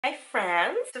Hi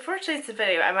friends! So for today's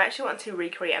video, I'm actually wanting to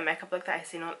recreate a makeup look that I've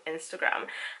seen on Instagram.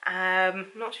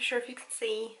 Not too sure if you can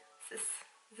see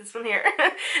this one here.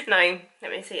 Now, let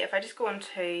me see, if I just go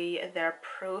onto their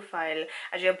profile,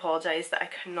 I do apologise that I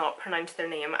cannot pronounce their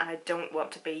name and I don't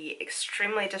want to be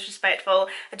extremely disrespectful.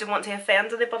 I don't want to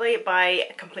offend anybody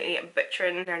by completely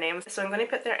butchering their names. So I'm going to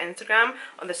put their Instagram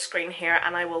on the screen here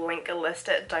and I will list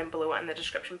it down below in the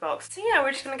description box. So yeah,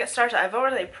 we're just going to get started. I've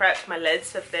already prepped my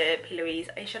lids with the Louise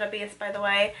eyeshadow base, by the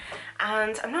way,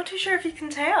 and I'm not too sure if you can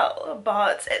tell,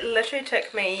 but it literally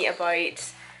took me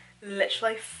about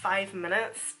literally 5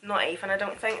 minutes, not even I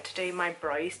don't think, to do my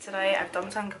brows today. I've done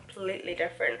something completely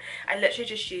different. I literally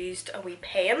just used a wee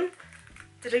pen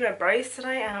to do my brows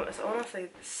today and it was honestly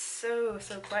so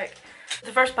quick.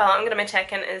 The first palette I'm going to be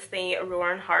taking is the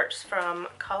Roaring Hearts from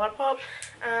COLLAB,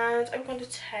 and I'm going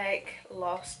to take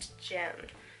Lost Gem,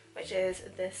 which is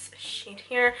this shade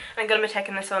here. I'm going to be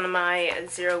taking this on my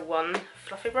 01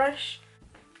 fluffy brush,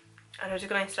 and I'm just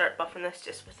going to start buffing this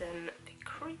just within the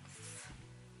crease.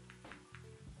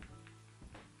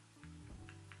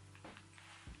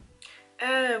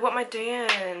 What am I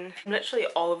doing? I'm literally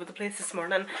all over the place this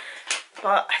morning,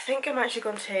 but I think I'm actually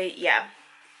going to, yeah,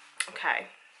 okay,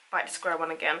 back to square one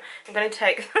again. I'm going to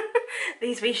take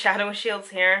these wee shadow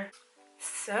shields here.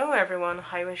 So everyone,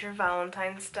 how was your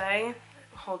Valentine's Day?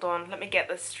 Hold on, let me get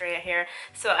this straight here.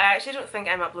 So I actually don't think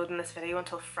I'm uploading this video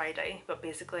until Friday, but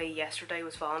basically yesterday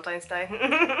was Valentine's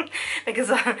Day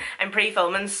because I'm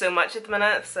pre-filming so much at the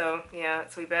minute, so yeah,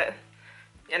 it's a wee bit.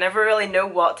 I never really know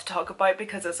what to talk about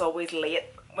because it's always late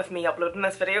with me uploading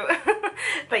this video.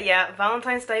 But yeah,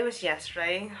 Valentine's Day was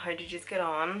yesterday. How did you just get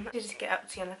on? Did you just get up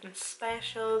to anything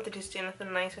special? Did you just do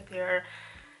anything nice with your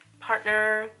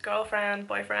partner, girlfriend,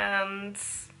 boyfriend,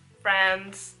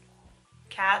 friends,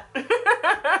 cat?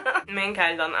 Me and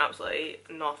Kyle done absolutely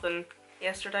nothing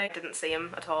yesterday. Didn't see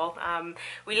him at all.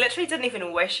 We literally didn't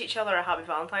even wish each other a happy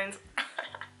Valentine's.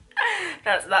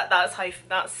 That's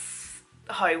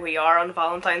how we are on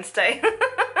Valentine's Day.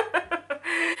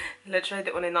 Literally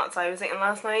the only nuts I was eating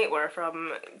last night were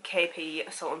from KP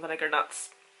salt and vinegar nuts.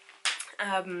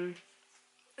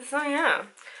 So yeah.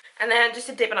 And then just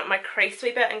to deepen up my crease a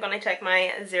wee bit, I'm going to take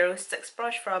my 06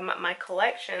 brush from my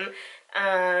collection,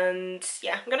 and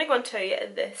yeah, I'm going to go into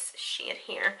this shade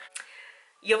here.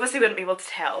 You obviously wouldn't be able to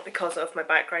tell because of my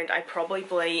background. I probably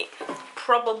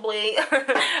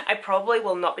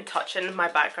will not be touching my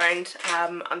background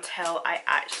until I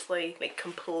actually like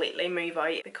completely move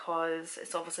out, because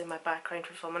it's obviously my background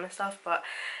for filming and stuff. But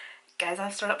guys,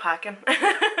 I've started packing.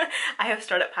 I have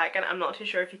started packing. I'm not too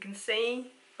sure if you can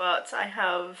see, but I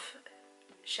have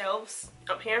shelves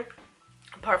up here,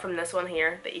 apart from this one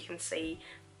here that you can see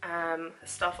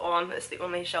stuff on. It's the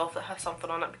only shelf that has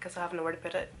something on it because I have nowhere to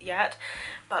put it yet,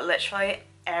 but literally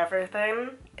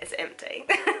everything is empty.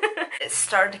 It's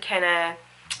starting to kind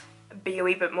of be a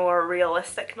wee bit more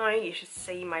realistic now. You should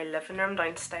see my living room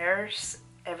downstairs.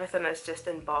 Everything is just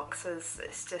in boxes.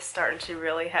 It's just starting to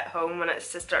really hit home and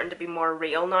it's just starting to be more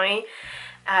real now.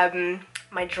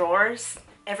 My drawers,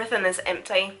 everything is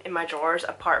empty in my drawers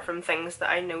apart from things that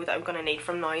I know that I'm going to need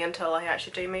from now until I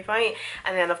actually do move out.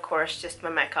 And then of course just my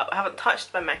makeup. I haven't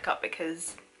touched my makeup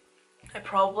because I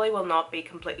probably will not be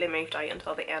completely moved out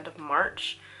until the end of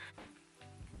March.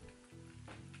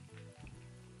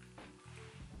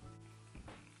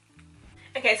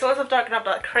 Okay, so once I've darkened up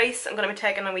that crease, I'm going to be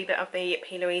taking a wee bit of the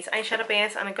Louise eyeshadow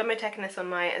base, and I'm going to be taking this on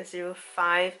my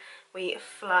 05 wee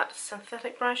flat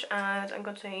synthetic brush, and I'm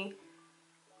going to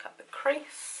cut the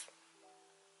crease.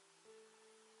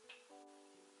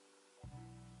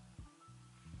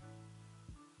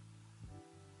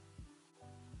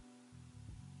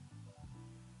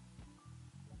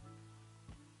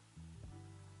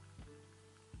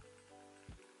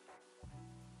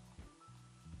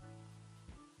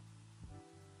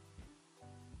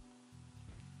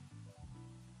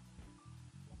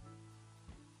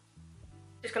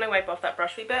 Just going to wipe off that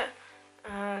brush a wee bit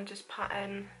and just pat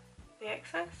in the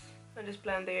excess and just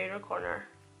blend the outer corner.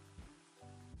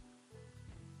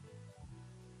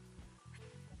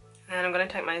 And then I'm going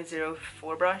to take my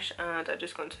 04 brush and I'm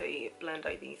just going to blend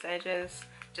out these edges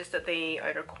just at the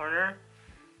outer corner.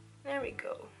 There we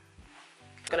go.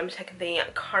 I'm going to be taking the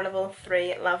Carnival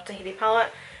 3 Love Tahiti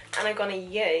palette, and I'm going to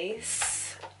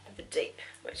use the Deep,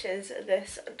 which is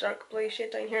this dark blue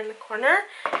shade down here in the corner.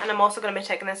 And I'm also going to be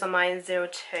taking this on my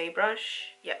 02 brush.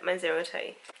 Yep, my 02.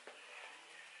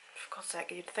 For God's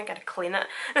sake, you'd think I'd clean it.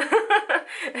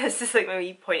 It's just like my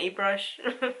wee pointy brush.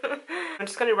 I'm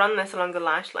just going to run this along the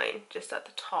lash line, just at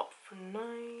the top for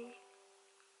now.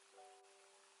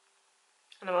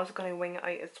 And I'm also going to wing it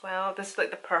out as well. This is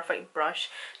like the perfect brush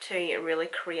to really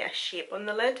create a shape on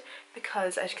the lid,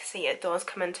 because as you can see it does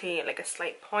come into like a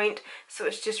slight point, so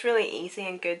it's just really easy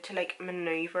and good to like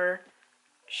maneuver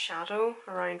shadow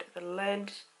around the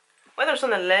lid, whether it's on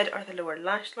the lid or the lower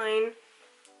lash line.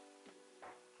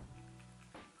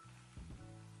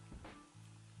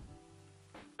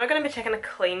 I'm going to be taking a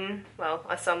clean, well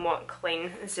a somewhat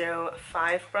clean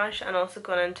 05 brush and also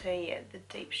going into the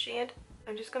deep shade.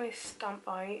 I'm just going to stamp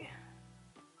out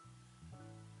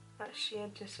that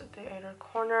shade just at the outer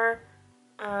corner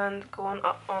and going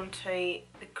up onto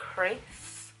the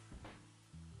crease.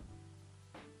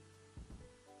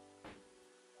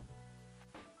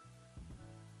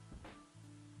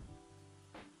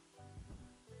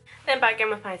 Then back in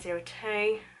with my 02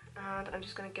 and I'm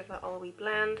just going to give that all a wee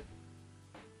blend.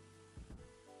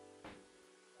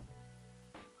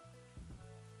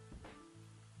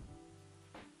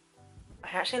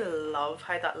 I actually love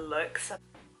how that looks.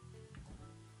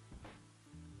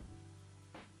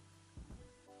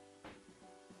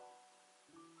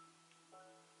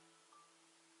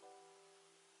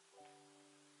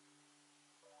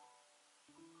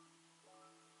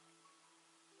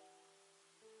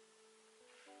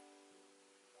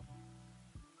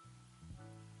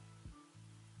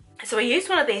 So I used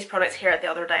one of these products here the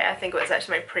other day. I think it was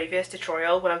actually my previous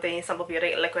tutorial, one of the Simple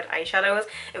Beauty liquid eyeshadows.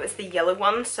 It was the yellow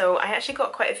one. So I actually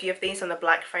got quite a few of these on the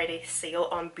Black Friday sale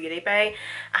on Beauty Bay.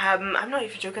 I'm not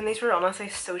even joking, these were honestly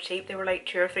so cheap. They were like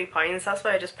 £2 or £3. That's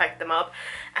why I just picked them up.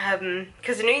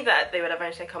 Because I knew that they would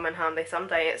eventually come in handy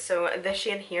someday. So this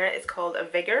shade here is called a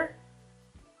Vigor.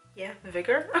 Yeah,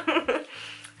 Vigor.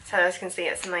 So as you can see,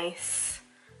 it's a nice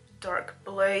dark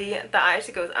blue that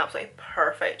actually goes absolutely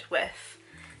perfect with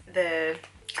the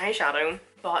eyeshadow,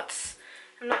 but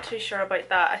I'm not too sure about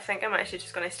that. I think I'm actually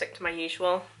just going to stick to my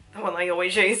usual, the one I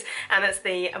always use, and it's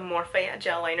the Morphe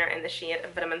gel liner in the shade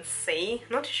Vitamin C.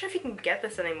 I'm not too sure if you can get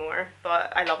this anymore,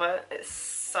 but I love it. It's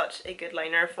such a good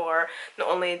liner for not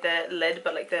only the lid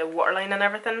but like the waterline and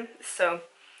everything. So,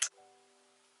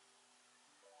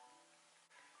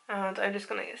 and I'm just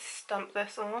going to stamp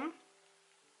this on.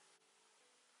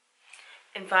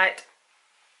 In fact,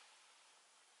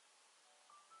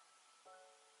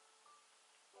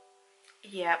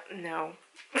 yeah, no.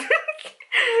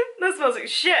 That smells like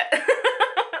shit.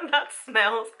 That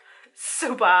smells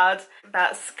so bad.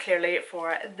 That's clearly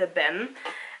for the bin.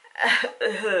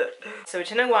 So do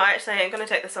you know what, actually I'm going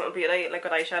to take the Simple Beauty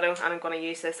liquid eyeshadow and I'm going to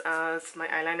use this as my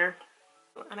eyeliner.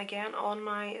 And again on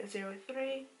my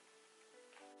 03.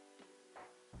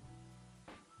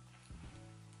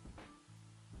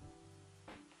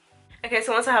 Okay,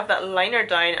 so once I have that liner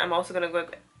down, I'm also going to go...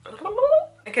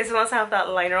 Okay, so once I have that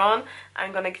liner on,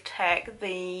 I'm going to take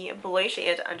the blue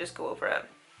shade and just go over it.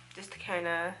 Just to kind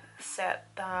of set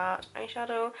that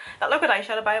eyeshadow. That liquid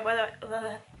eyeshadow, by the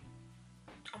way,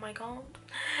 oh my god.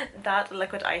 That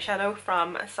liquid eyeshadow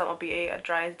from Simple Beauty, it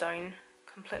dries down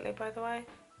completely, by the way.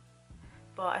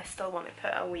 But I still want to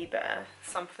put a wee bit of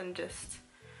something just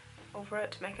over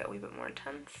it to make it a wee bit more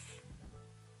intense.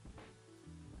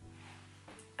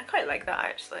 I quite like that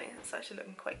actually, it's actually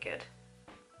looking quite good.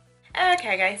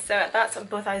 Okay guys, so that's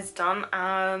both eyes done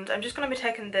and I'm just going to be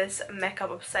taking this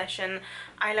Makeup Obsession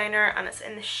eyeliner and it's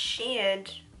in the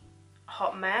shade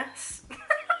Hot Mess.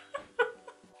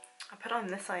 I put on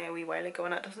this eye a wee while ago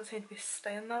and it doesn't seem to be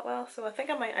staying that well, so I think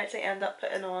I might actually end up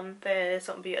putting on the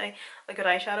Simple Beauty liquid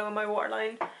eyeshadow on my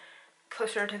waterline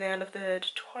closer to the end of the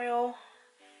tutorial.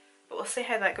 But we'll see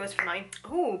how that goes for now.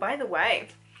 Oh, by the way,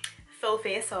 full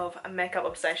face of a Makeup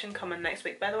Obsession coming next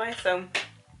week, by the way, so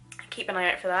keep an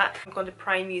eye out for that. I'm going to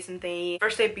prime using the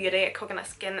First Aid Beauty Coconut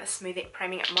Skin Smoothing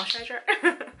Priming Moisturiser.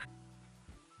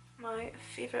 My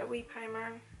favourite wee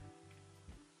primer.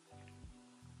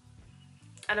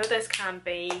 I know this can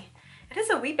be, it is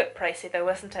a wee bit pricey though,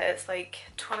 isn't it? It's like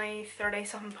 20, 30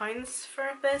 something pounds for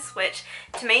this, which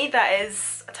to me that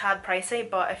is a tad pricey,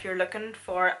 but if you're looking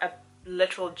for a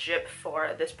literal dupe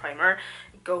for this primer,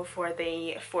 go for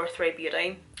the 4-3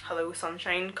 Beauty Hello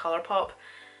Sunshine Colourpop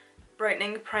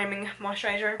Brightening Priming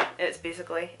Moisturiser. It's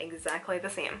basically exactly the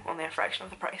same, only a fraction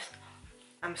of the price.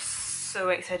 I'm so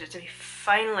excited to be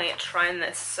finally trying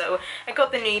this. So I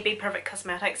got the new bPerfect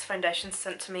Cosmetics foundation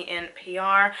sent to me in PR.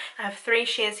 I have 3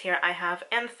 shades here. I have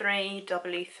N3,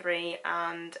 W3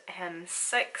 and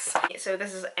N6. So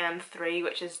this is N3,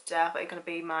 which is definitely going to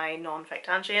be my non-fake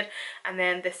tan shade. And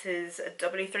then this is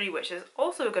W3, which is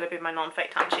also going to be my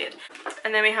non-fake tan shade.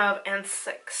 And then we have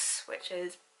N6, which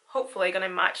is hopefully going to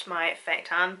match my fake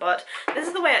tan, but this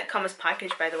is the way it comes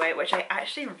packaged, by the way, which I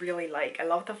actually really like. I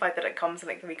love the fact that it comes in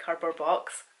like the wee cardboard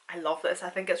box. I love this. I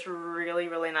think it's really,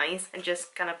 really nice and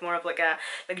just kind of more of like a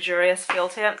luxurious feel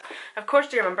to it. Of course,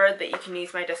 do remember that you can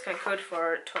use my discount code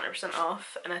for 20%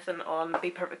 off anything on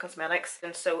bPerfect Cosmetics.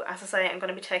 And so, as I say, I'm going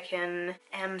to be taking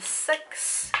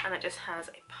M6 and it just has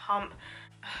a pump.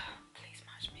 Please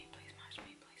match me, please match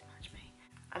me, please match me.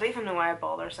 I don't even know why I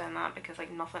bother saying that because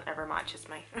like nothing ever matches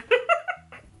me.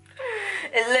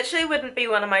 It literally wouldn't be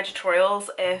one of my tutorials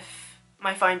if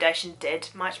my foundation did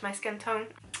match my skin tone.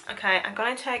 Okay, I'm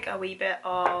going to take a wee bit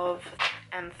of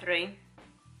M3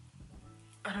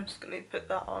 and I'm just going to put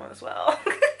that on as well.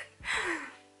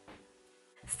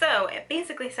 So it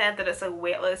basically said that it's a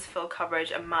weightless, full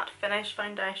coverage and matte finish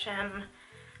foundation.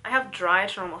 I have dry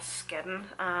to normal skin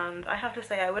and I have to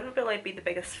say I wouldn't really be the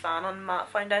biggest fan on matte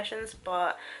foundations,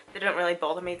 but they don't really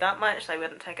bother me that much, so I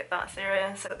wouldn't take it that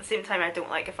serious. At the same time, I don't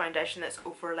like a foundation that's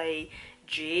overly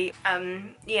dewy.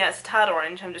 Yeah, it's a tad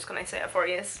orange, I'm just going to say it for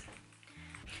you.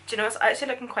 Do you know, it's actually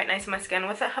looking quite nice on my skin.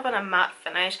 With it having a matte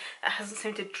finish, it hasn't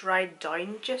seemed to dry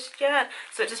down just yet.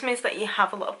 So it just means that you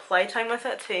have a lot of playtime with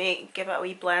it to give it a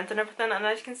wee blend and everything. And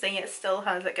as you can see, it still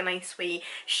has like a nice wee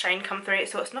shine come through it.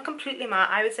 So it's not completely matte.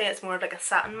 I would say it's more like a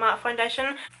satin matte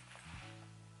foundation.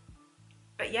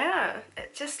 But yeah,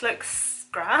 it just looks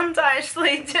grand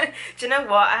actually. Do you know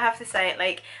what I have to say,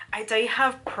 like I do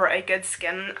have pretty good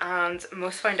skin and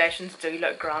most foundations do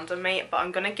look grand on me, but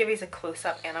I'm gonna give you a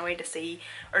close-up anyway to see,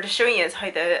 or to show you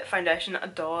how the foundation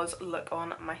does look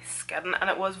on my skin. And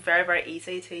it was very, very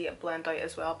easy to blend out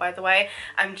as well, by the way.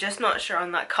 I'm just not sure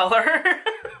on that colour.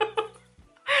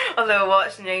 Although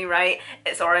what's new, right,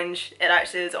 it's orange, it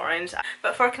actually is orange.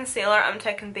 But for concealer, I'm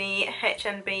taking the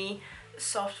HNB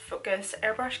Soft Focus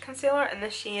Airbrush Concealer in the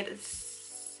shade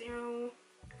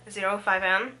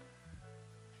 005N.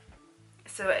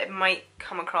 So it might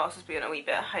come across as being a wee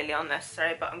bit highly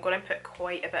unnecessary, but I'm going to put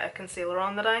quite a bit of concealer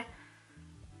on today.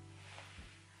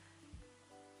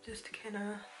 Just to kind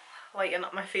of lighten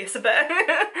up my face a bit.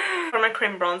 For my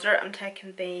cream bronzer, I'm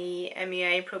taking the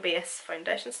MEA Pro Base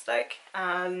Foundation Stick,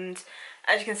 and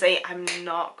as you can see, I'm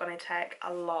not going to take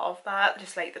a lot of that,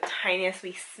 just like the tiniest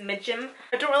wee smidgen.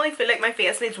 I don't really feel like my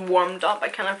face needs warmed up, I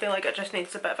kind of feel like it just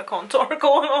needs a bit of a contour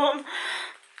going on,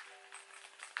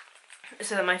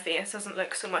 so that my face doesn't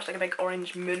look so much like a big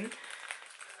orange moon.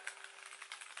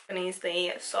 I'm going to use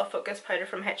the Soft Focus powder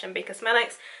from HNB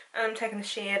Cosmetics, and I'm taking the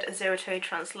shade 02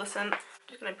 Translucent. I'm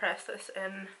just going to press this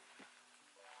in.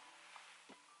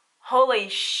 Holy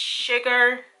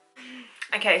sugar!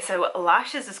 Okay, so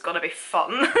lashes is gonna be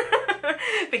fun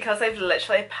because I've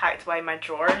literally packed away my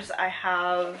drawers.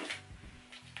 I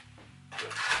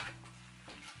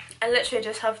literally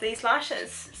just have these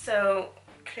lashes, so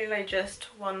clearly just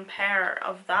one pair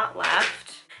of that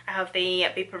left. I have the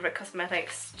bPerfect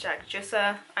Cosmetics Jack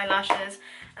Juicer eyelashes,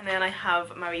 and then I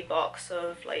have my wee box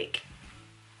of like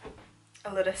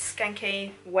a lot of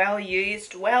skanky, well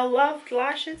used, well loved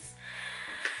lashes.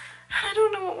 I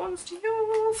don't know what ones to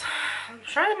use. I'm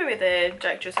trying maybe the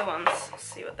Jack Juicer ones,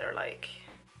 see what they're like.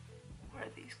 What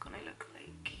are these gonna look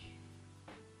like?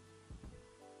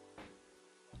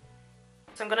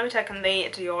 So I'm gonna be taking the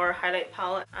Dior highlight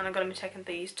palette, and I'm gonna be taking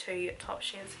these two top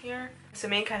shades here. So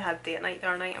me and Kyle had date night the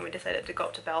other night and we decided to go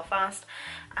up to Belfast,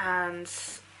 and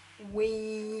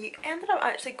we ended up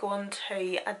actually going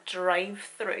to a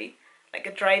drive-through, like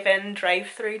a drive-in,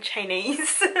 drive-through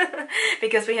Chinese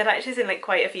because we had actually seen like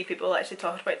quite a few people actually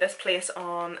talked about this place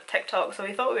on TikTok, so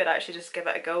we thought we would actually just give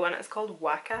it a go, and it's called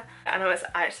Waka. I know it's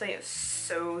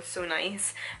so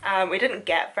nice. We didn't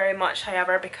get very much,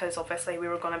 however, because obviously we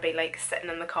were going to be like sitting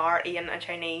in the car eating a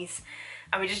Chinese,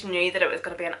 and we just knew that it was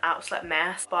going to be an absolute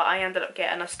mess. But I ended up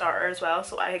getting a starter as well,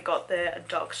 so I got the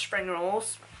duck spring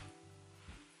rolls.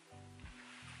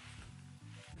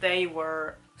 They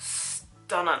were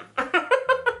stunning.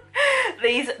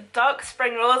 These duck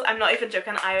spring rolls, I'm not even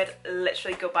joking, I would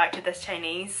literally go back to this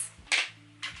Chinese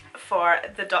for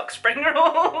the duck spring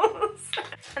rolls.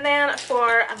 And then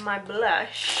for my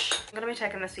blush, I'm going to be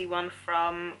taking this wee one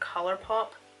from COLLAB.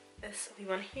 This wee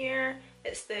one here,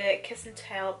 it's the Kiss and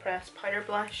Tell Pressed Powder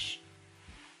Blush.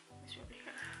 This one here.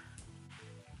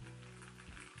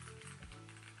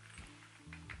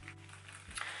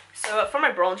 So for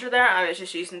my bronzer there, I was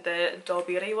just using the Doll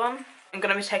Beauty one. I'm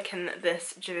going to be taking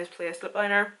this Juvia's Place lip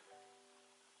liner.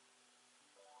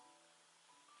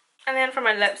 And then for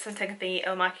my lips, I'm taking the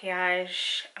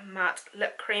Ilmakiage Matte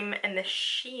Lip Cream in the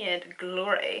shade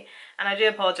Glory. And I do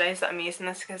apologise that I'm using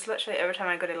this because literally every time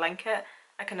I go to link it,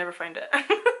 I can never find it.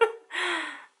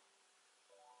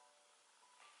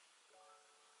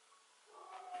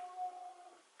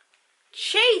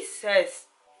 Jesus!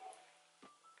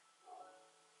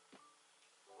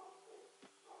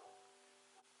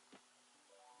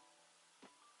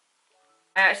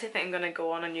 I actually think I'm going to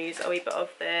go on and use a wee bit of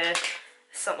the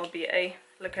Subtle Beauty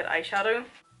liquid eyeshadow.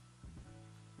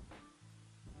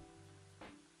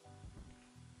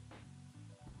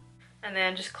 And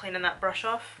then just cleaning that brush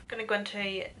off. I'm going to go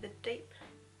into the deep.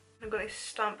 I'm going to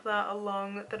stamp that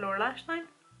along the lower lash line.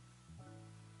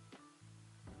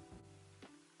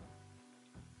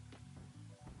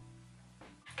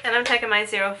 Then I'm taking my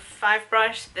 05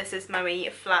 brush. This is my wee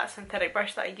flat synthetic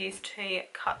brush that I use to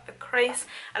cut the crease.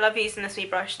 I love using this wee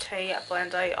brush to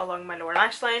blend out along my lower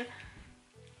lash line.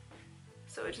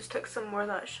 So I just took some more of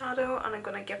that shadow and I'm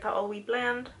going to give that a wee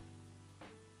blend.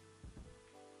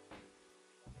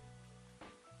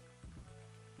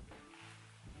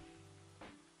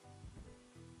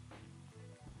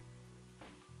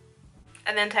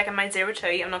 And then taking my 02,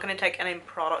 I'm not going to take any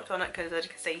product on it because as you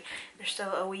can see there's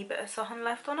still a wee bit of something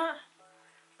left on it.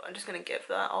 But I'm just going to give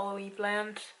that all a wee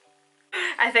blend.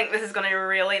 I think this is going to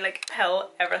really like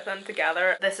pull everything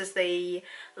together. This is the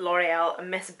L'Oreal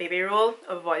Miss Baby Roll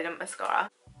of Volume Mascara.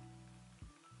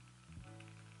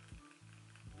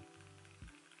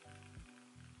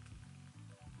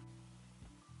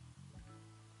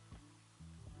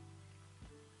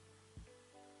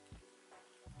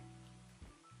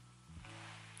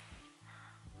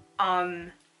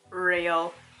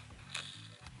 Unreal.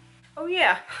 Oh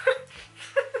yeah.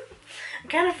 I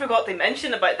kind of forgot to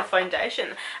mention about the foundation.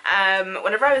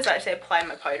 Whenever I was actually applying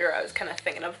my powder I was kind of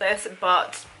thinking of this,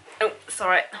 but oh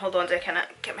sorry, hold on to kind of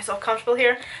get myself comfortable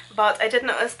here. But I did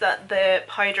notice that the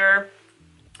powder,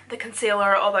 the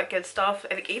concealer, all that good stuff,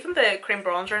 like even the cream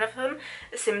bronzer and everything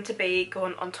seemed to be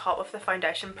going on top of the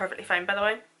foundation perfectly fine, by the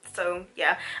way. So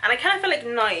yeah, and I kind of feel like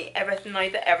now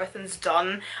that everything's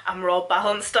done and we're all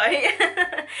balanced out.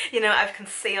 You know, I've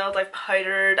concealed, I've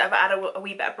powdered, I've added a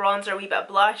wee bit of bronzer, a wee bit of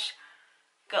blush,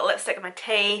 got lipstick in my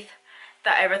teeth,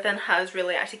 that everything has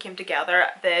really actually came together.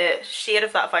 The shade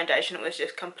of that foundation was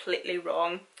just completely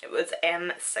wrong. It was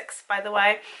N6, by the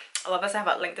way. I love this. I have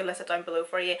it linked to list it down below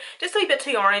for you. Just a wee bit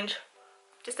too orange,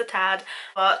 just a tad,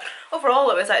 but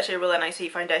overall it was actually a really nice wee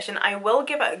foundation. I will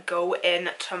give it a go in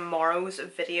tomorrow's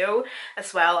video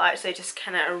as well, actually just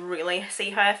kind of really see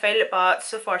how I feel, but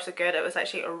so far so good. It was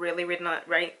actually a really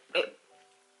right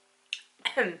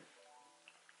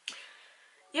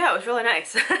yeah, it was really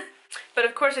nice. But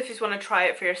of course if you want to try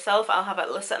it for yourself, I'll have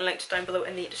it listed and linked down below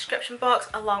in the description box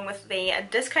along with the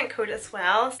discount code as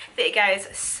well. Thank you guys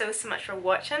so much for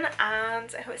watching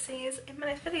and I hope to see you in my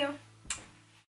next video.